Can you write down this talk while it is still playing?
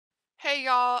Hey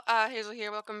y'all, Hazel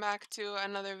here. Welcome back to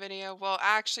another video. Well,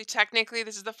 actually, technically,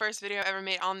 this is the first video I ever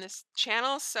made on this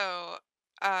channel, so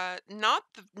not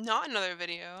another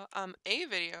video, a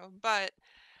video, but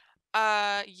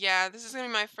yeah, this is gonna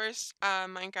be my first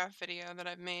Minecraft video that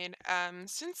I've made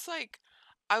since like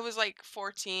I was like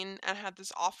 14 and had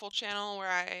this awful channel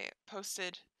where I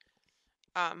posted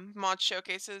mod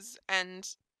showcases and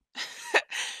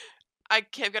I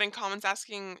kept getting comments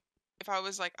asking if I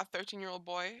was like a 13-year-old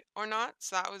boy or not,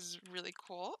 so that was really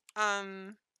cool.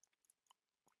 But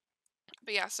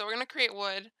yeah, so we're gonna create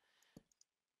wood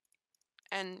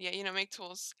and yeah, make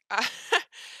tools.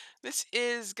 This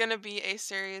is gonna be a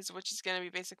series which is gonna be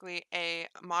basically a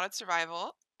modded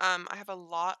survival. I have a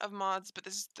lot of mods, but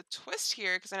this is the twist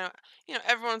here because I know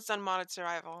everyone's done modded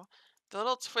survival. The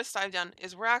little twist I've done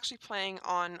is we're actually playing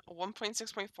on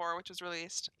 1.6.4, which was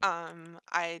released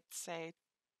I'd say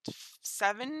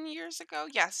 7 years ago.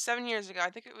 Yes, 7 years ago.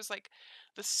 I think it was like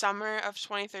the summer of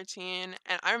 2013,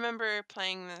 and I remember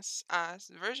playing this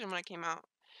version when it came out,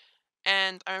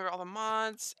 and I remember all the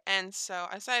mods, and so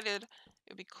I decided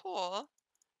it would be cool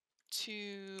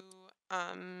to do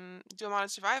a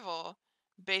modded survival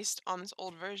based on this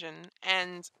old version,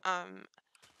 and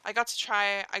I got to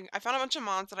try. I found a bunch of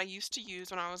mods that I used to use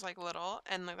when I was like little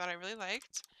and like that I really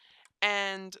liked.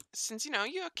 And since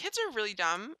kids are really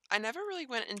dumb, I never really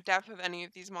went in depth with any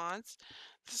of these mods.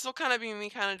 This will kind of be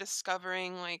me kind of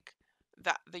discovering like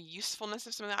the usefulness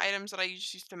of some of the items that I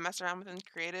just used to mess around with in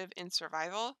creative in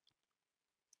survival.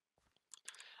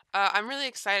 I'm really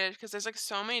excited because there's like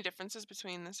so many differences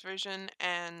between this version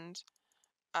and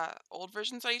old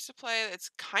versions I used to play. It's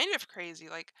kind of crazy.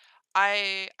 Like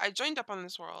I joined up on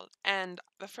this world, and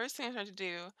the first thing I tried to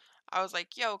do, I was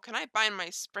like, "Yo, can I bind my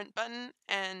sprint button?"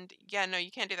 And yeah, no, you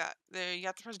can't do that. There, you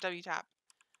have to press W tap.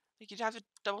 Like you'd have to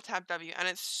double tap W, and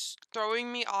it's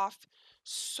throwing me off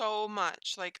so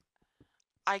much. Like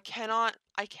I cannot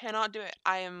do it.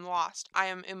 I am lost.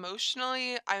 I'm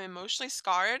emotionally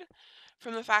scarred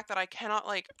from the fact that I cannot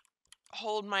like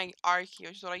hold my R key,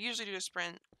 which is what I usually do to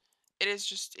sprint. It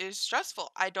is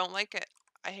stressful. I don't like it.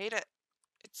 I hate it.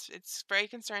 It's very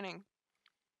concerning.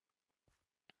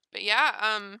 But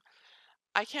yeah,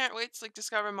 I can't wait to like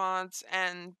discover mods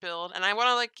and build, and I want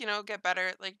to like get better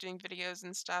at like doing videos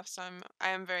and stuff. So I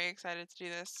am very excited to do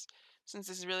this since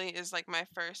this really is like my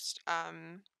first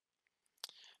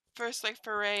like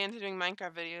foray into doing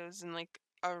Minecraft videos in like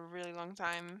a really long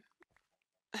time.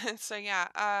 So yeah,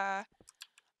 I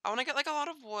want to get like a lot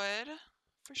of wood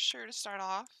for sure to start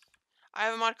off. I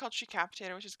have a mod called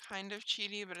Treecapitator, which is kind of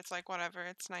cheaty, but it's like whatever.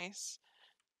 It's nice.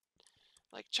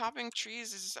 Like chopping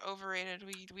trees is overrated.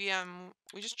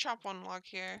 We just chop one log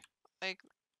here. Like,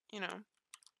 you know.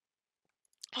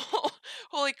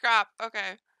 Holy crap.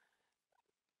 Okay.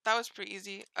 That was pretty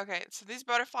easy. Okay, so these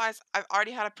butterflies, I've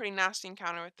already had a pretty nasty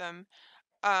encounter with them.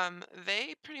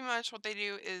 They pretty much what they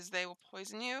do is they will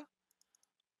poison you.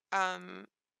 Um,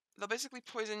 they'll basically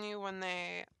poison you when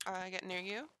they get near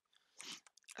you.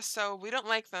 So we don't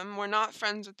like them. We're not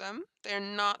friends with them. They're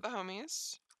not the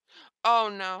homies. Oh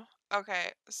no.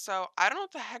 Okay, so I don't know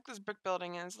what the heck this brick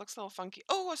building is. Looks a little funky.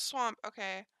 Oh, a swamp.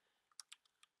 Okay.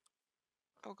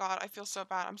 Oh god, I feel so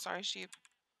bad. I'm sorry, sheep.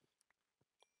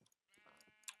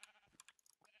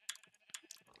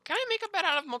 Can I make a bed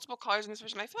out of multiple colors in this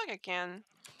version? I feel like I can.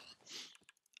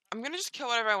 I'm gonna just kill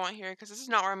whatever I want here because this is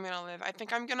not where I'm gonna live. I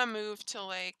think I'm gonna move to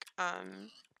like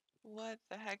what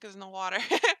the heck is in the water?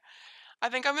 I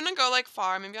think I'm gonna go like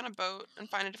far, maybe on a boat and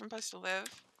find a different place to live.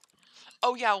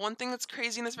 Oh yeah, one thing that's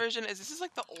crazy in this version is this is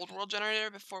like the old world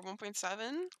generator before 1.7.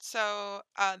 So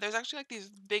there's actually like these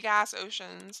big ass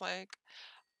oceans, like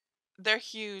they're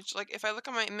huge. Like if I look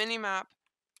at my mini map,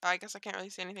 I guess I can't really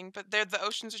see anything, but the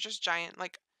oceans are just giant.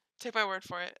 Like take my word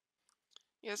for it.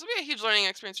 Yeah, this will be a huge learning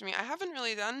experience for me. I haven't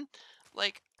really done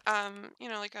like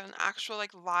like an actual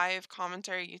like live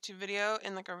commentary YouTube video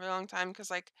in like a really long time because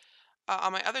like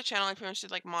on my other channel I pretty much did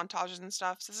like montages and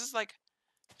stuff. So this is like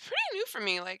pretty new for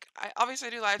me. Like I obviously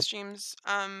I do live streams,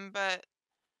 but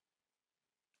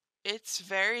it's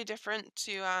very different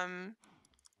to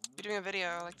be doing a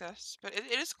video like this. But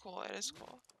it is cool. It is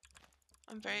cool.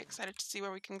 I'm very excited to see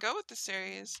where we can go with this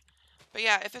series. But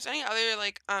yeah, if there's any other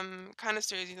like kind of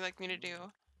series you'd like me to do,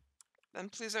 then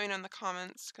please let me know in the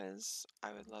comments because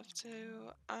I would love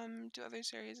to do other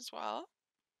series as well.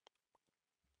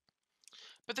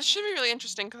 But this should be really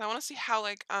interesting because I want to see how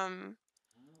like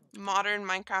modern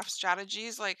Minecraft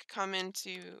strategies like come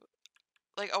into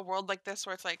like a world like this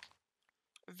where it's like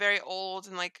very old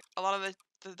and like a lot of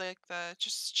the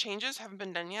just changes haven't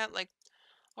been done yet. Like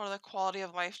a lot of the quality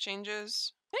of life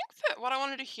changes. I think that what I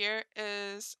wanted to hear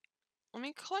is let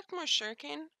me collect more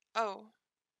sugarcane. Oh,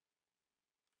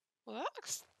 well, that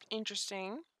looks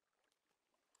interesting.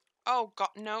 Oh, God,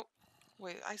 no.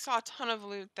 Wait, I saw a ton of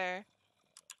loot there.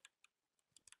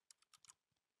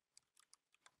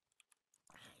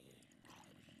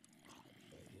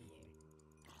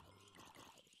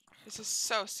 This is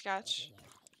so sketch.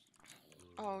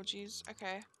 Oh, geez.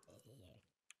 Okay.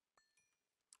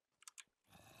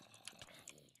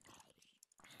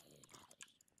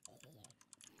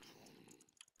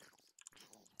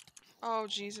 Oh,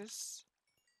 Jesus.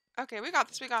 Okay, we got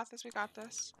this. We got this. We got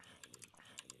this.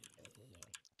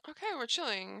 Okay, we're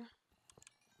chilling.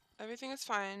 Everything is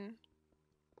fine.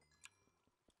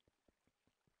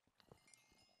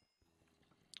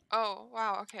 Oh,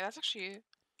 wow. Okay, that's actually...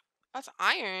 That's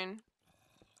iron.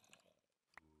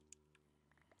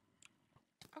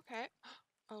 Okay.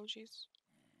 Oh, jeez.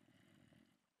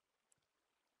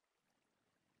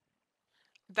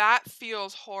 That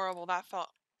feels horrible. That felt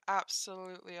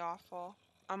absolutely awful.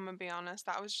 I'm gonna be honest.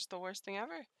 That was just the worst thing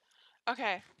ever.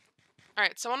 Okay. All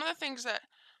right. So one of the things that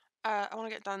I want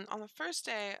to get done on the first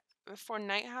day before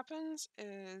night happens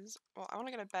is, well, I want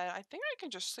to get to bed. I think I can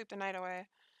just sleep the night away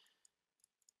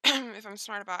if I'm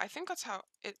smart about it. I think that's how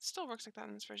it still works like that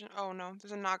in this version. Oh no,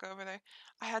 there's a Naga over there.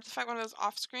 I had to fight one of those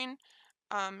off screen.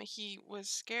 He was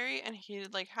scary and he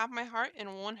did like half my heart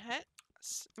in one hit.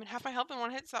 I mean, half my health in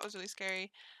one hit, so that was really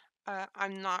scary.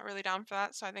 I'm not really down for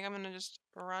that, so I think I'm gonna just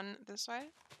run this way.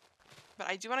 But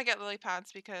I do want to get lily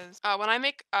pads because when I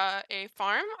make a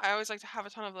farm, I always like to have a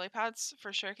ton of lily pads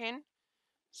for sugarcane.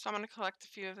 So I'm gonna collect a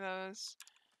few of those.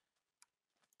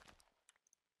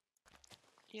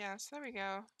 Yeah, so there we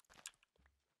go.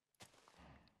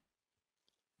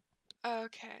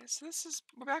 Okay, so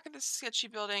we're back at this sketchy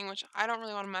building, which I don't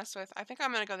really want to mess with. I think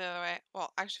I'm gonna go the other way.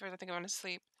 Well, actually, first I think I'm gonna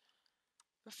sleep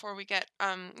before we get,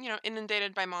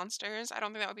 inundated by monsters. I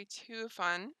don't think that would be too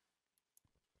fun.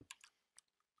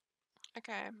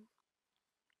 Okay.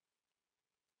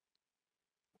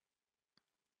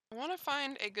 I want to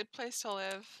find a good place to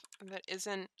live that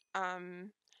doesn't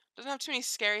have too many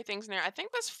scary things in there. I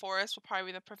think this forest will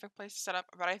probably be the perfect place to set up,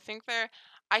 but I think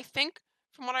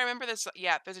from what I remember, there's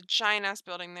a giant ass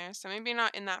building there, so maybe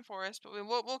not in that forest, but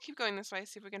we'll keep going this way,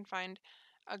 see if we can find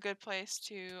a good place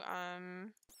to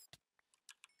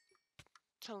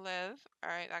live. All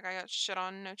right, that guy got shit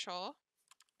on, no troll.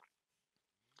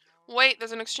 Wait,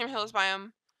 there's an extreme hills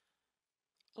biome.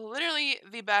 Literally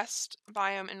the best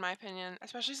biome in my opinion,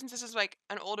 especially since this is like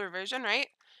an older version, right?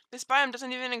 This biome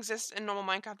doesn't even exist in normal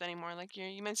Minecraft anymore. Like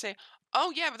you might say,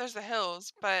 "Oh yeah, but there's the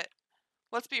hills." But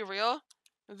let's be real,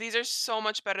 these are so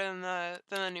much better than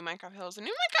the new Minecraft hills. The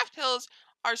new Minecraft hills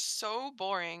are so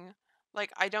boring.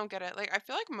 Like I don't get it. Like I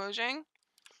feel like Mojang,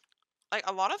 like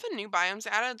a lot of the new biomes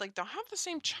added, like don't have the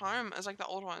same charm as like the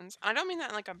old ones. And I don't mean that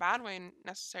in like a bad way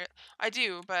necessarily. I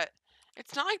do, but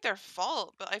it's not like their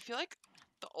fault. But I feel like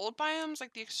the old biomes,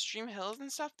 like the extreme hills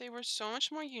and stuff, they were so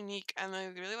much more unique and they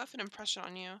really left an impression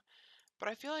on you. But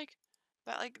I feel like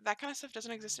that kind of stuff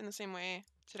doesn't exist in the same way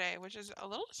today, which is a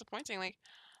little disappointing.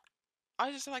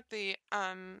 I just like the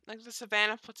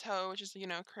Savannah Plateau, which is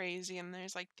crazy, and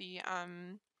there's like the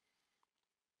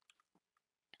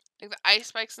ice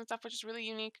spikes and stuff, which is really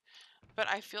unique. But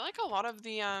I feel like a lot of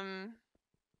the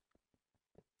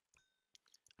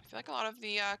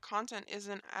content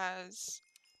isn't as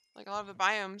like a lot of the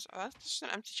biomes. Oh, that's just an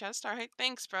empty chest. All right,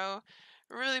 thanks, bro.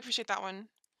 Really appreciate that one.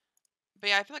 But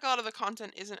yeah, I feel like a lot of the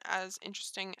content isn't as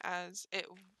interesting as it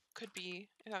could be,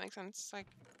 if that makes sense. Like,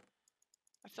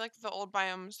 I feel like the old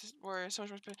biomes were so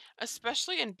much more,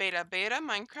 especially in beta. Beta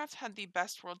Minecraft had the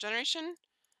best world generation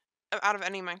out of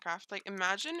any Minecraft. Like,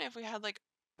 imagine if we had like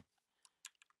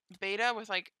beta with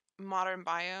like modern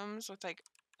biomes with like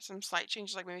some slight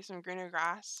changes, like maybe some greener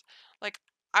grass. Like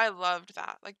I loved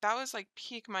that. Like that was like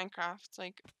peak Minecraft.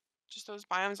 Like just those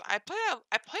biomes. I played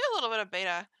a little bit of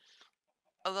beta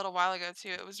a little while ago too.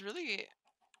 It was really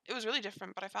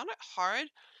different, but I found it hard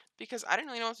because I didn't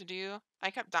really know what to do.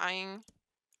 I kept dying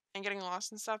and getting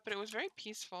lost and stuff, but it was very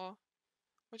peaceful,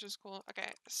 which was cool.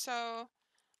 Okay, so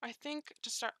I think to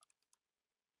start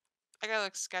I gotta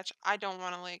like sketch. I don't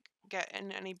want to like get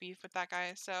in any beef with that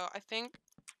guy. So I think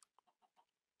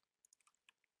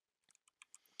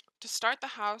to start the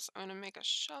house, I'm gonna make a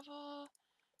shovel,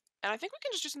 and I think we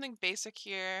can just do something basic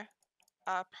here.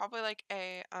 Probably like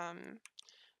I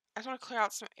just want to clear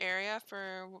out some area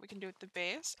for what we can do with the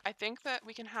base. I think that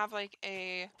we can have like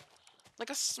a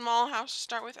small house to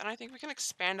start with, and I think we can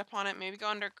expand upon it. Maybe go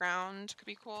underground could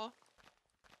be cool.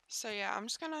 So yeah, I'm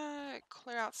just gonna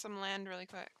clear out some land really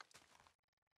quick.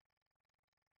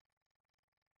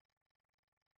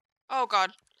 Oh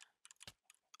God,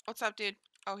 what's up, dude?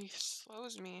 Oh, he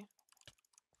slows me.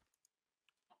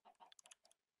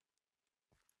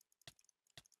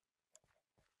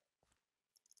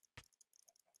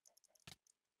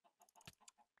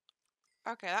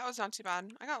 Okay, that was not too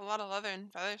bad. I got a lot of leather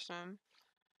and feathers from him.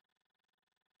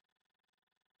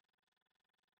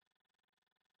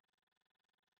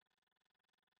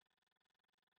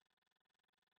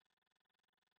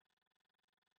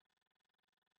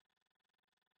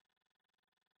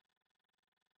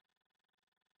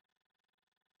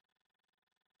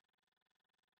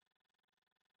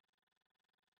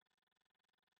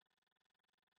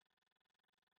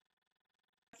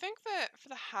 I think that for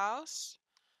the house,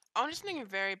 I'm just thinking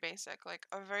very basic, like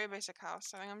a very basic house.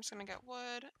 So I think I'm just gonna get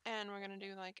wood and we're gonna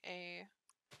do like a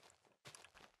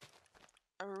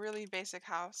really basic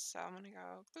house. So I'm gonna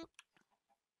go boop,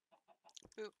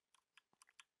 boop.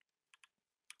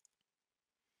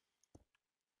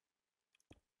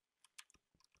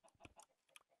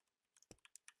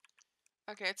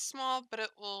 Okay, it's small, but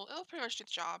it'll pretty much do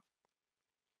the job.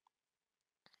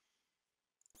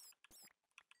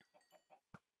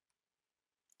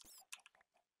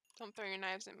 Don't throw your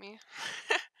knives at me.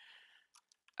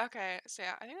 Okay, so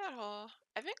yeah,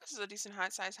 I think this is a decent high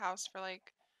size house for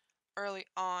like early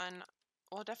on.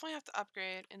 We'll definitely have to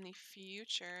upgrade in the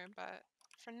future, but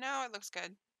for now it looks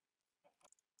good.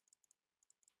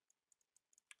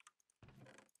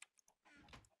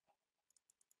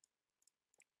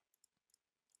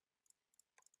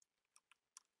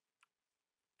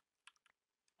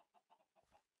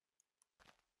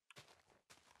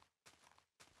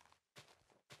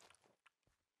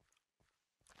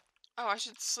 Oh, I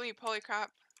should sleep. Holy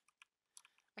crap.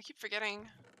 I keep forgetting.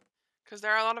 Because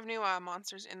there are a lot of new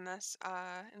monsters in this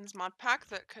mod pack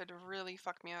that could really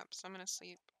fuck me up, so I'm gonna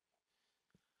sleep.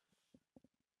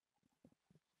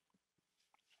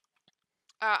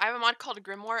 I have a mod called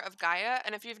Grimoire of Gaia,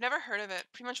 and if you've never heard of it,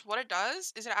 pretty much what it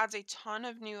does is it adds a ton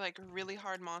of new, like, really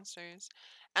hard monsters.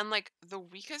 And, like, the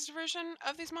weakest version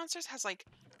of these monsters has, like,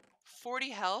 40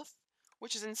 health,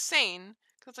 which is insane,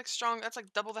 because it's, like, strong, that's,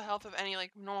 like, double the health of any,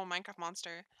 like, normal Minecraft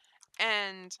monster.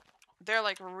 And they're,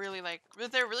 like,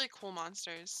 they're really cool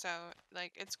monsters, so,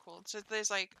 like, it's cool. So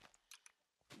there's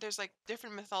like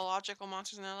different mythological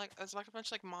monsters and there's like a bunch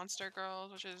of like monster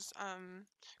girls, which is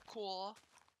cool.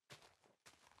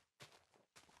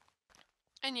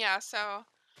 And yeah, so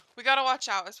we gotta watch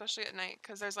out, especially at night,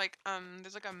 because there's like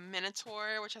a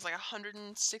minotaur which has like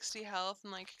 160 health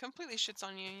and like completely shits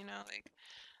on you, you know, like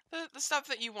the stuff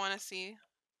that you want to see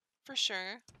for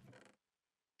sure.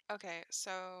 Okay,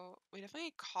 so we definitely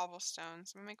need cobblestone,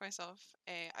 so I'm gonna make myself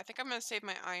I think I'm gonna save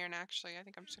my iron actually. I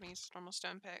think I'm just gonna use a normal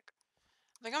stone pick.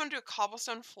 I think I'm gonna do a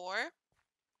cobblestone floor,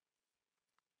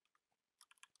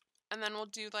 and then we'll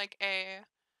do like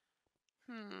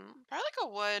probably like a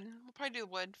wood. We'll probably do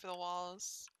wood for the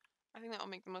walls. I think that will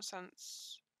make the most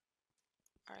sense.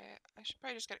 Alright, I should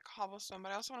probably just get cobblestone,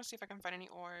 but I also want to see if I can find any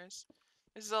ores.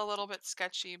 This is a little bit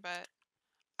sketchy, but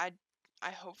I,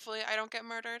 I hopefully I don't get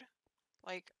murdered.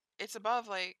 Like, it's above,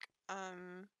 like,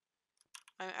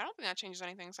 I don't think that changes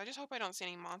anything, so I just hope I don't see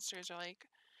any monsters or, like,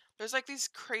 there's, like, these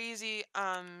crazy,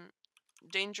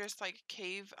 dangerous, like,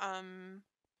 cave,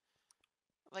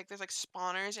 like, there's, like,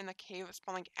 spawners in the cave that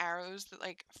spawn, like, arrows that,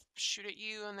 like, shoot at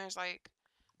you, and there's, like,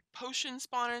 potion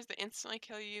spawners that instantly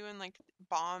kill you and like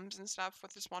bombs and stuff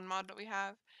with this one mod that we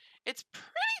have. It's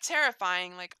pretty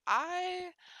terrifying. Like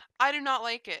I do not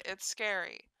like it. It's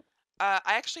scary. I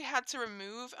actually had to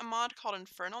remove a mod called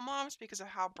Infernal Mobs because of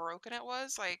how broken it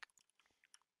was. Like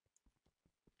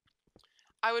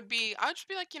I would just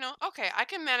be like, you know, okay, I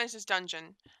can manage this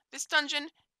dungeon. This dungeon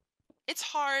it's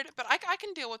hard, but I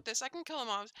can deal with this. I can kill the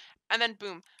mobs. And then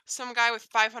boom, some guy with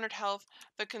 500 health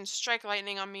that can strike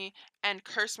lightning on me and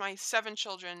curse my 7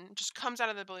 children just comes out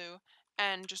of the blue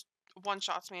and just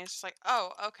one-shots me. It's just like,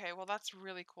 oh, okay, well that's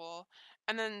really cool.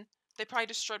 And then they probably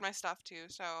destroyed my stuff too.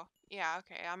 So yeah,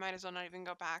 okay, I might as well not even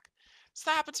go back. So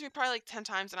that happened to me probably like 10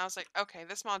 times, and I was like, okay,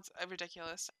 this mod's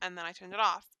ridiculous. And then I turned it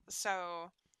off.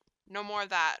 So no more of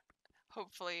that,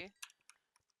 hopefully.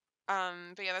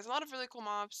 But yeah, there's a lot of really cool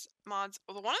mods.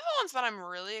 Well, one of the ones that I'm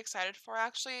really excited for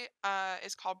actually,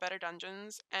 is called Better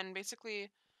Dungeons, and basically,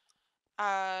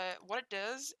 what it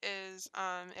does is,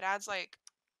 it adds like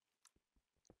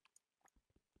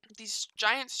these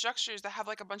giant structures that have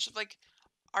like a bunch of like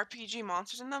RPG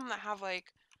monsters in them that have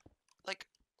like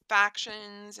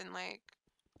factions and like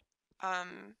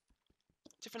um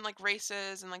different like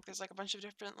races and like there's like a bunch of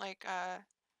different like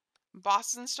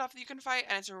bosses and stuff that you can fight,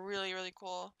 and it's really really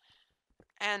cool.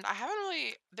 And I haven't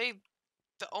really they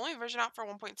the only version out for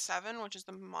 1.7, which is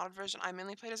the mod version I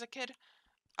mainly played as a kid,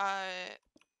 uh,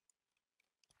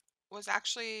 was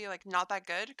actually like not that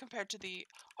good compared to the.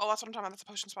 Oh, that's what I'm talking about. That's a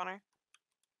potion spawner.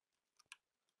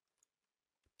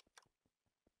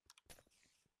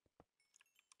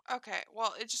 Okay,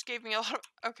 well, it just gave me a lot of...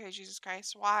 Okay, Jesus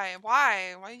Christ. Why?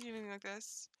 Why? Why are you doing me like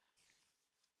this?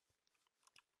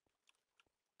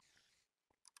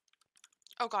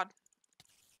 Oh, God.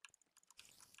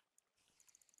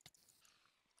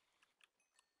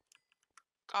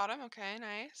 Got him. Okay,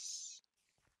 nice.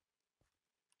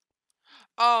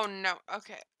 Oh, no.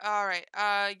 Okay. All right.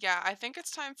 Yeah, I think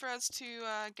it's time for us to,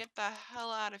 get the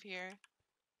hell out of here.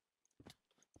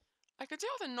 I could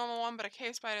deal with a normal one, but a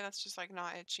cave spider, that's just, like,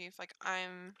 not it, Chief. Like,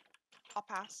 I'll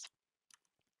pass.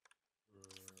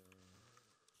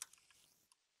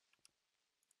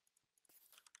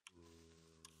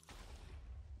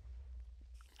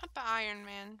 Not the Iron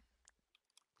Man.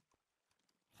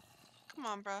 Come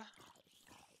on, bruh.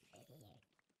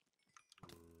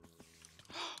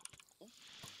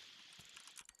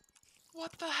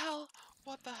 What the hell?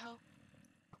 What the hell?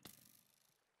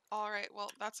 Alright, well,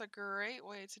 that's a great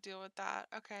way to deal with that.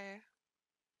 Okay.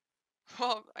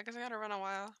 Well, I guess I gotta run a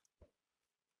while.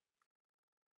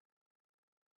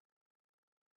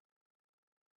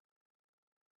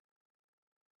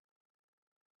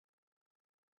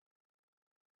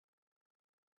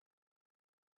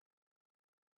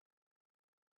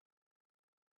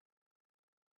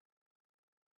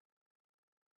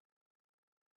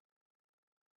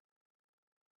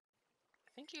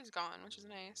 I think he's gone, which is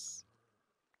nice.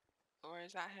 Or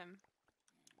is that him?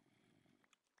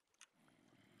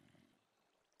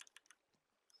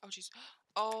 Oh, jeez.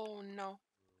 Oh, no.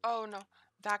 Oh, no.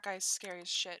 That guy's scary as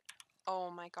shit.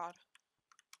 Oh, my God.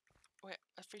 Wait,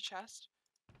 a free chest?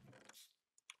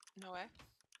 No way.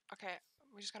 Okay,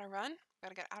 we just gotta run. We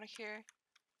gotta get out of here.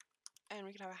 And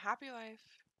we can have a happy life.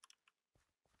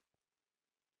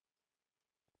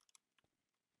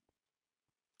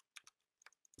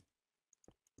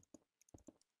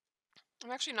 I'm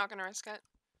actually not gonna risk it.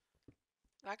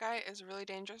 That guy is really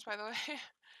dangerous, by the way.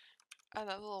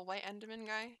 That little white Enderman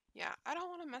guy. Yeah, I don't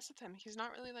want to mess with him. He's not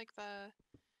really like the...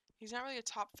 He's not really a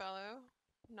top fellow.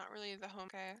 Not really the home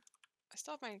guy. I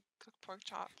still have my cooked pork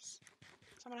chops.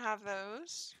 So I'm gonna have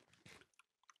those.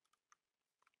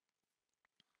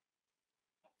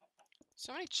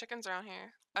 So many chickens around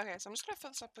here. Okay, so I'm just gonna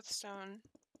fill this up with stone.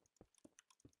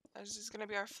 This is gonna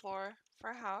be our floor for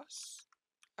our house.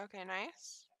 Okay,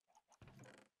 nice.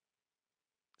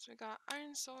 So we got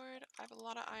iron sword. I have a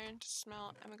lot of iron to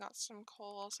smelt, and we got some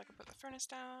coal so I can put the furnace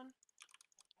down.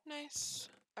 Nice.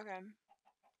 Okay.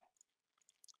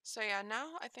 So yeah, now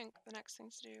I think the next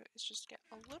thing to do is just get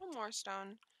a little more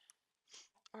stone.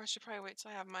 Or I should probably wait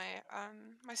till I have my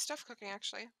my stuff cooking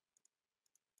actually.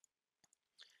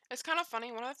 It's kind of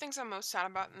funny. One of the things I'm most sad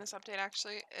about in this update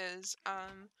actually is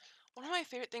one of my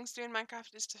favorite things to do in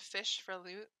Minecraft is to fish for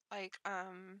loot. Like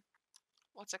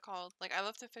what's it called? Like I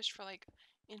love to fish for like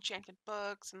enchanted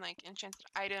books and like enchanted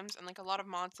items and like a lot of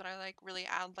mods that I like really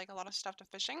add like a lot of stuff to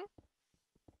fishing.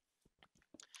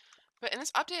 But in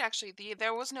this update actually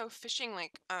there was no fishing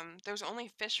like there was only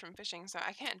fish from fishing, so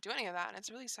I can't do any of that and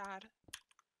it's really sad.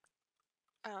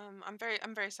 I'm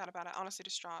very sad about it, honestly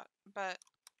distraught, but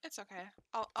it's okay.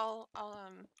 I'll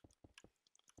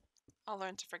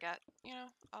learn to forget, you know?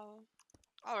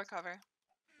 I'll recover.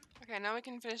 Okay, now we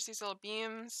can finish these little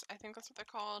beams. I think that's what they're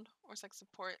called. Or it's like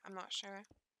support, I'm not sure.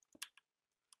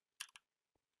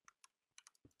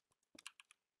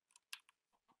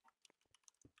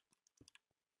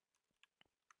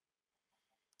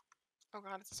 Oh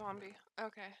god, it's a zombie.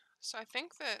 Okay, so I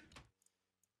think that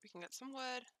we can get some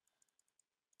wood.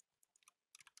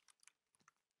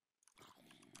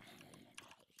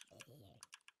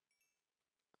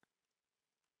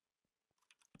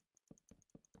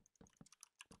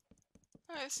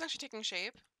 Alright, this is actually taking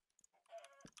shape.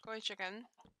 Go away, chicken.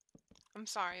 I'm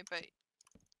sorry, but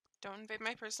don't invade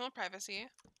my personal privacy.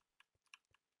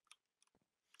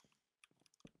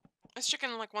 This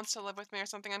chicken like wants to live with me or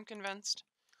something, I'm convinced.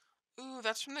 Ooh,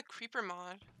 that's from the creeper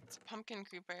mod. It's a pumpkin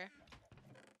creeper.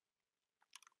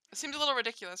 It seems a little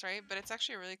ridiculous, right? But it's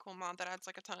actually a really cool mod that adds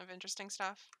like a ton of interesting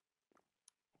stuff.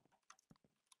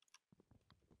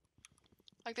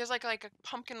 Like there's like a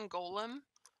pumpkin golem,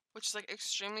 which is like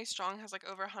extremely strong, has like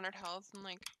over 100 health and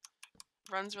like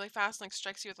runs really fast and like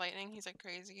strikes you with lightning. He's like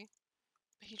crazy.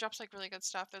 But he drops like really good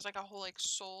stuff. There's like a whole like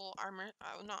soul armor,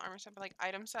 not armor set, but like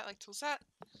item set, like tool set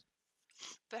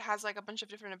that has like a bunch of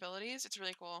different abilities. It's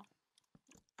really cool.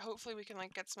 Hopefully we can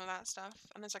like get some of that stuff.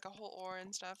 And there's like a whole ore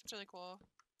and stuff. It's really cool.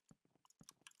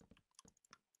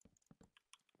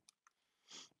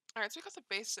 Alright, so we got the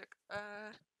basic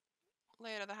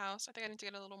layout of the house. I think I need to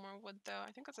get a little more wood though.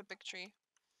 I think that's a big tree.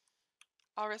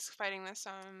 I'll risk fighting this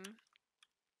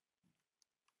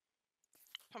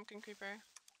pumpkin creeper.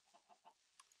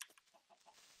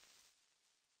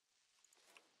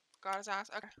 got his ass.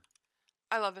 Okay.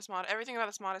 I love this mod. Everything about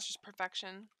this mod is just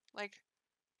perfection. Like,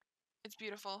 it's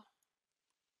beautiful.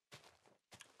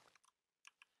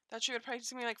 That tree would probably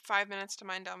take me like 5 minutes to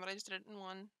mine down, but I just did it in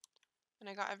one. And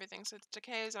I got everything, so it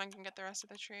decays and I can get the rest of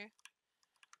the tree.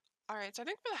 Alright, so I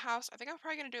think for the house, I think I'm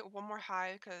probably gonna do it one more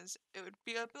high because it would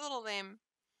be a little lame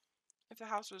if the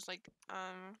house was like,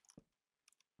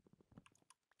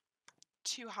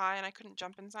 too high and I couldn't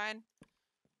jump inside.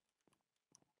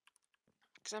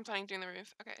 Because I'm planning on doing the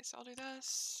roof. Okay, so I'll do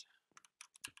this.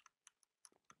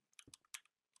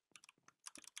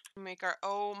 Make our,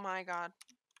 oh my god.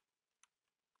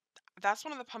 That's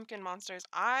one of the pumpkin monsters.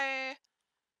 I'm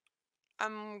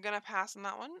gonna pass on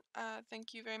that one.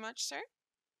 Thank you very much, sir.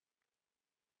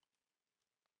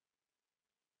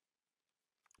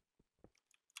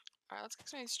 Alright, let's get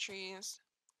some of these trees.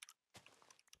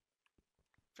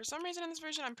 For some reason in this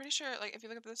version, I'm pretty sure, like, if you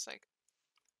look at this, like,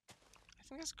 I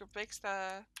think this breaks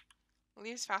the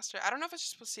leaves faster. I don't know if it's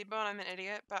just placebo and I'm an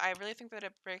idiot, but I really think that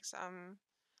it breaks,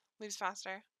 leaves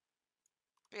faster.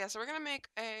 But yeah, so we're gonna make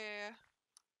a...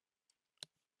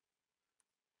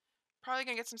 Probably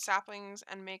gonna get some saplings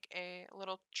and make a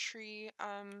little tree,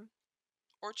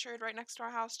 orchard right next to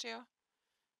our house, too.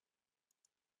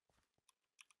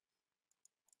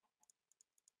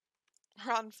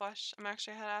 Rotten flesh. I'm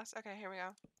actually a head ass. Okay, here we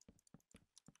go.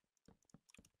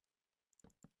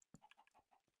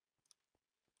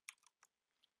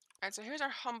 Alright, so here's our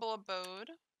humble abode.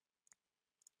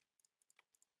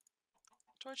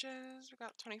 Torches. We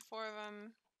got 24 of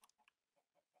them.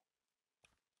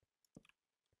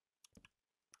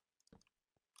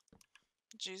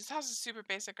 Jeez, this house is super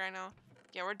basic right now.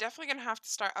 Yeah, we're definitely gonna have to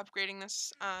start upgrading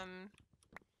this,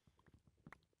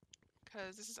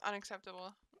 because this is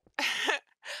unacceptable.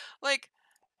 Like,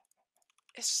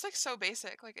 it's just, like, so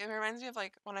basic. Like, it reminds me of,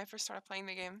 like, when I first started playing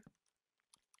the game.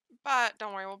 But,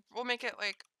 don't worry, we'll make it,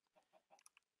 like,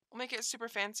 we'll make it super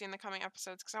fancy in the coming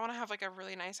episodes, because I want to have, like, a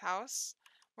really nice house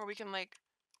where we can, like,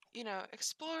 you know,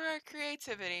 explore our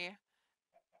creativity.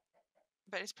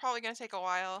 But it's probably gonna take a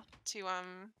while to,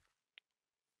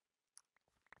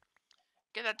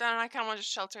 get that done. I kind of want to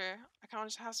just shelter. I kind of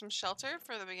just have some shelter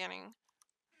for the beginning.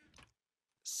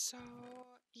 So,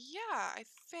 yeah, I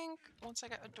think once I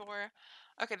get a door...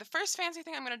 Okay, the first fancy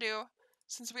thing I'm going to do,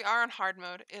 since we are on hard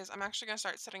mode, is I'm actually going to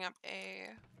start setting up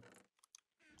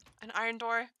an iron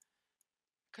door.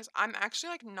 Because I'm actually,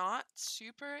 like, not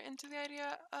super into the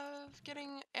idea of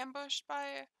getting ambushed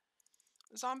by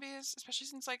zombies. Especially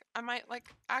since, like, I might,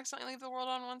 like, accidentally leave the world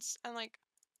on once. And, like,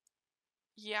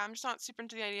 yeah, I'm just not super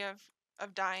into the idea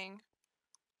of dying.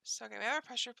 So, okay, we have a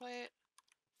pressure plate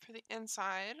for the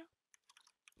inside.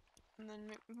 And then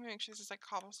make sure this is, like,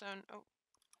 cobblestone. Oh,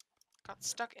 got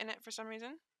stuck in it for some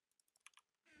reason.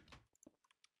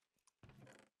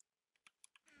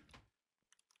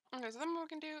 Okay, so then what we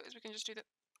can do is we can just do the...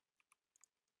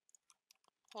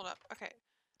 Hold up. Okay,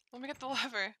 let me get the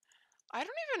lever. I don't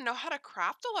even know how to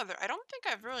craft a leather. I don't think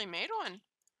I've really made one.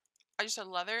 I just said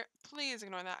leather. Please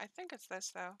ignore that. I think it's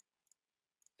this, though.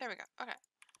 There we go. Okay.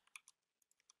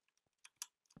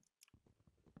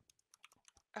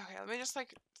 Okay, let me just,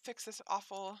 like, fix this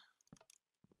awful...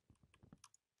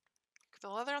 The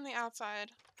leather on the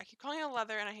outside. I keep calling it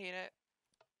leather and I hate it.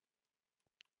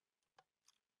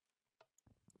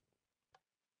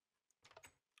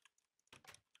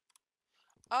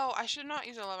 Oh, I should not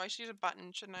use a lever. I should use a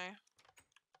button, shouldn't I?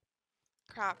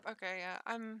 Crap. Okay, yeah.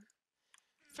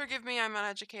 Forgive me, I'm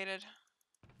uneducated.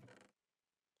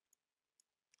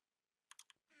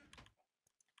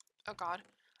 Oh, God.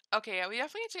 Okay, yeah, we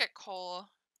definitely need to get coal.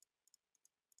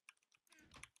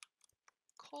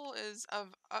 Coal is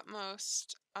of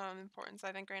utmost importance,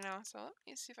 I think, right now. So let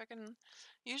me see if I can...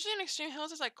 Usually in Extreme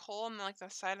Hills, there's, like, coal on, like, the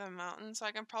side of the mountain, so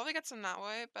I can probably get some that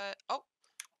way, but... Oh!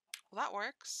 Well, that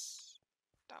works.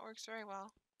 That works very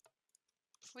well.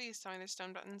 Please tell me there's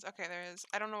stone buttons. Okay, there is.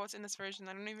 I don't know what's in this version.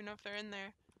 I don't even know if they're in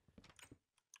there.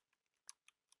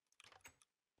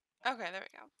 Okay, there we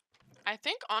go. I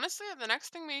think, honestly, the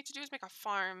next thing we need to do is make a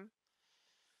farm.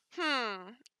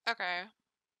 Okay.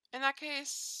 In that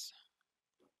case,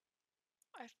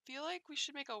 I feel like we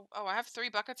should make a... Oh, I have 3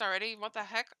 buckets already? What the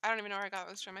heck? I don't even know where I got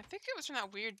this from. I think it was from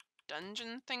that weird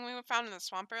dungeon thing we found in the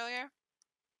swamp earlier.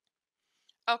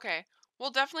 Okay.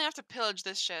 We'll definitely have to pillage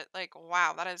this shit. Like,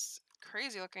 wow, that is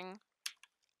crazy looking.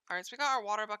 Alright, so we got our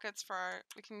water buckets for our...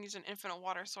 We can use an infinite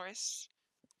water source.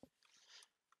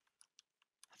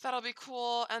 That'll be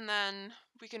cool, and then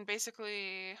we can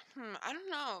basically... I don't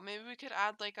know. Maybe we could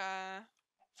add, like, a...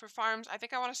 For farms, I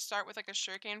think I want to start with, like, a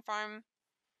sugarcane farm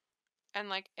and,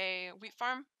 like, a wheat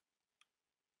farm.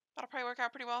 That'll probably work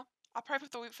out pretty well. I'll probably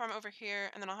put the wheat farm over here,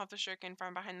 and then I'll have the sugarcane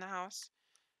farm behind the house.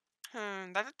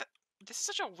 This is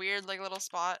such a weird, like, little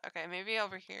spot. Okay, maybe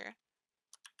over here.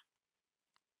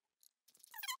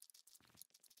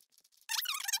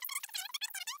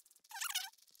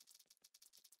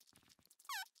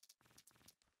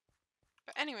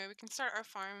 But anyway, we can start our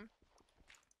farm.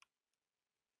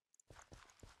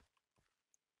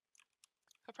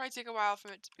 It'll probably take a while for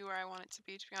it to be where I want it to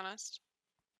be honest.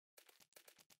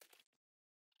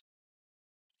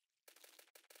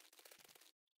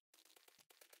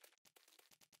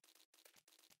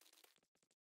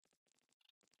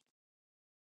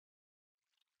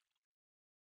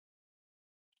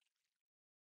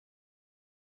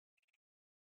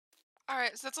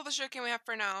 Alright, so that's all the sugarcane we have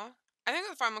for now. I think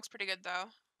the farm looks pretty good, though.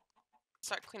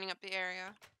 Start cleaning up the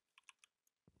area.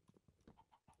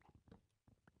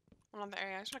 Well, not the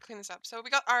area. I just want to clean this up. So we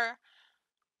got our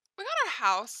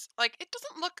house. Like, it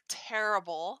doesn't look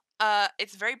terrible.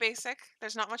 It's very basic.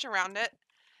 There's not much around it.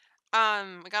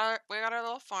 We got our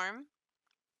little farm.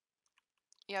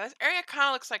 Yeah, this area kind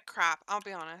of looks like crap. I'll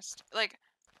be honest. Like,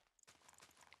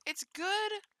 it's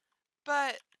good,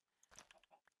 but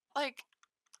like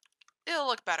it'll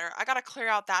look better. I gotta clear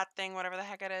out that thing, whatever the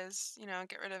heck it is.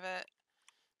 Get rid of it.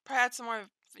 Probably add some more,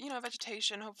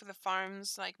 vegetation. Hopefully the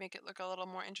farms like make it look a little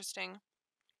more interesting.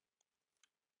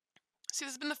 See,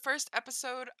 this has been the first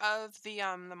episode of the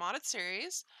modded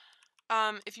series.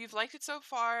 If you've liked it so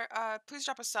far, please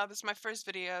drop a sub. This is my first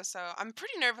video, so I'm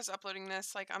pretty nervous uploading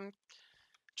this. Like, I'm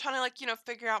trying to, like,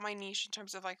 figure out my niche in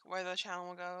terms of like where the channel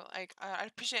will go. Like, I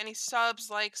appreciate any subs,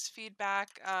 likes,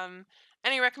 feedback,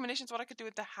 any recommendations, what I could do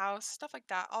with the house, stuff like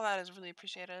that. All that is really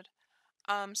appreciated.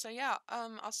 So yeah,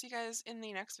 I'll see you guys in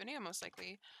the next video most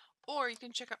likely. Or you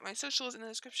can check out my socials in the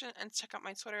description and check out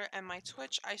my Twitter and my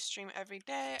Twitch. I stream every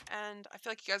day and I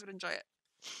feel like you guys would enjoy it.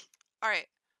 Alright,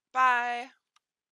 bye!